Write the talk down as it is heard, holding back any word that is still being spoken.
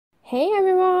Hey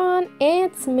everyone,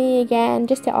 it's me again,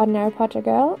 just your ordinary Potter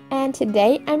girl, and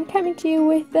today I'm coming to you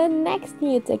with the next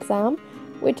Newts exam,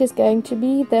 which is going to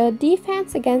be the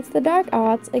Defense Against the Dark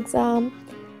Arts exam.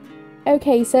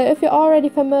 Okay, so if you're already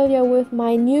familiar with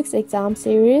my Newts exam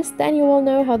series, then you will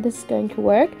know how this is going to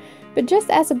work, but just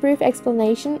as a brief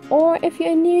explanation, or if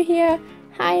you're new here,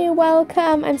 hi,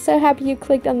 welcome, I'm so happy you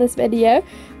clicked on this video.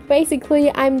 Basically,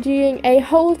 I'm doing a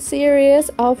whole series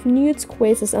of Newts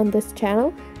quizzes on this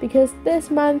channel because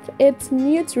this month it's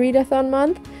Newts Readathon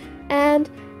month, and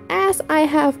as I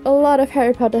have a lot of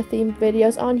Harry Potter themed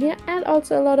videos on here and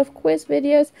also a lot of quiz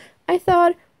videos, I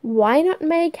thought, why not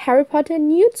make Harry Potter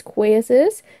Newts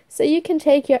quizzes so you can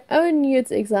take your own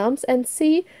Newts exams and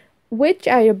see which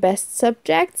are your best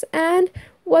subjects and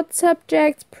what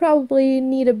subjects probably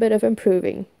need a bit of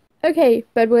improving. Okay,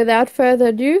 but without further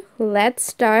ado, let's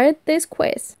start this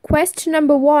quiz. Question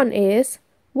number 1 is,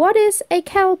 what is a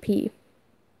Kelpie?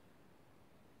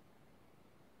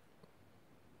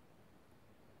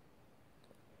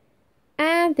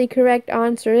 And the correct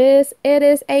answer is, it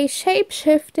is a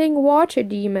shape-shifting water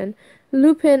demon.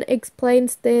 Lupin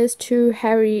explains this to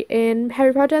Harry in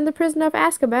Harry Potter and the Prisoner of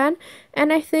Azkaban,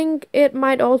 and I think it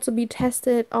might also be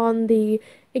tested on the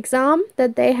exam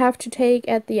that they have to take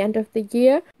at the end of the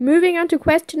year. Moving on to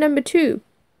question number 2.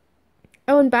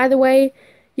 Oh, and by the way,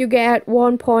 you get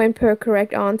 1 point per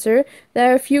correct answer.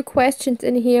 There are a few questions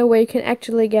in here where you can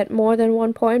actually get more than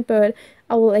 1 point, but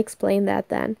I will explain that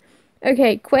then.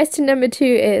 Okay, question number 2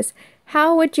 is,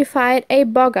 how would you fight a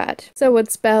boggart? So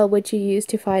what spell would you use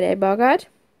to fight a boggart?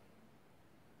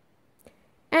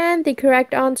 And the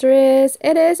correct answer is,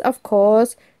 it is, of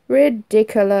course,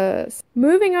 ridiculous.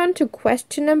 Moving on to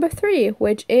question number 3,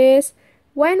 which is,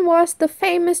 when was the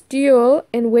famous duel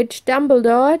in which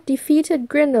Dumbledore defeated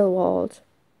Grindelwald?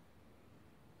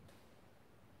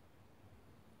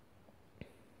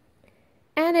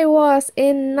 And it was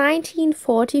in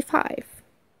 1945.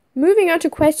 Moving on to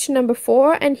question number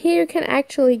 4, and here you can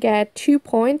actually get 2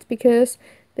 points because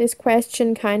this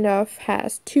question kind of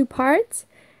has 2 parts.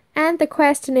 And the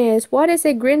question is, what is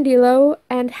a Grindylow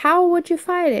and how would you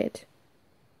fight it?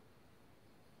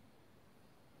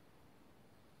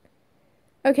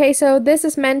 Okay, so this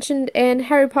is mentioned in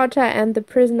Harry Potter and the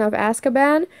Prisoner of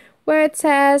Azkaban, where it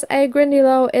says a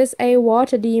Grindylow is a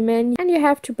water demon and you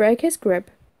have to break his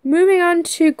grip. Moving on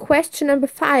to question number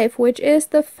 5, which is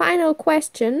the final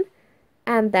question,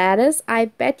 and that is, I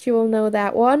bet you will know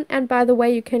that one, and by the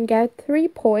way, you can get 3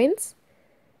 points.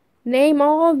 Name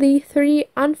all the 3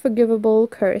 unforgivable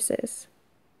curses.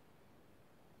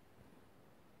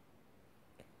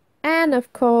 And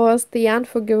of course, the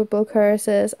unforgivable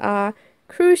curses are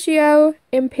Crucio,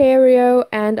 Imperio,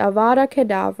 and Avada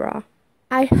Kedavra.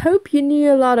 I hope you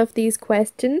knew a lot of these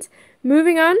questions.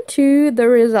 Moving on to the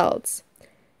results.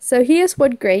 So here's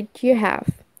what grade you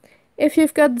have. If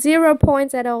you've got 0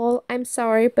 points at all, I'm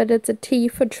sorry, but it's a T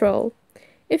for troll.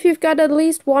 If you've got at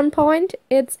least 1 point,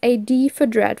 it's a D for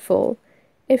dreadful.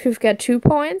 If you've got 2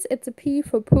 points, it's a P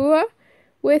for poor.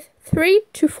 With 3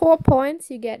 to 4 points,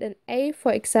 you get an A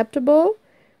for acceptable.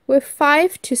 With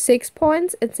 5 to 6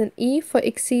 points, it's an E for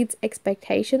exceeds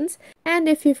expectations. And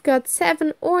if you've got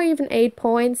 7 or even 8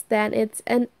 points, then it's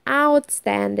an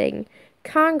outstanding.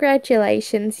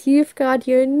 Congratulations, you've got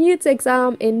your Newts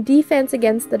exam in Defense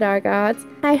Against the Dark Arts.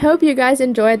 I hope you guys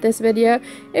enjoyed this video.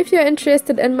 If you're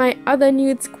interested in my other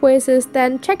Newts quizzes,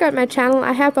 then check out my channel.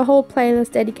 I have a whole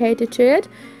playlist dedicated to it.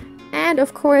 And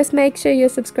of course, make sure you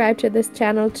subscribe to this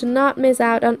channel to not miss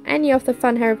out on any of the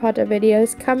fun Harry Potter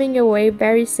videos coming your way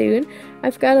very soon.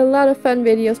 I've got a lot of fun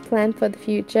videos planned for the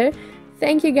future.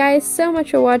 Thank you guys so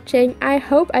much for watching. I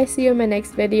hope I see you in my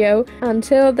next video.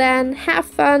 Until then, have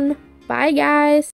fun. Bye guys!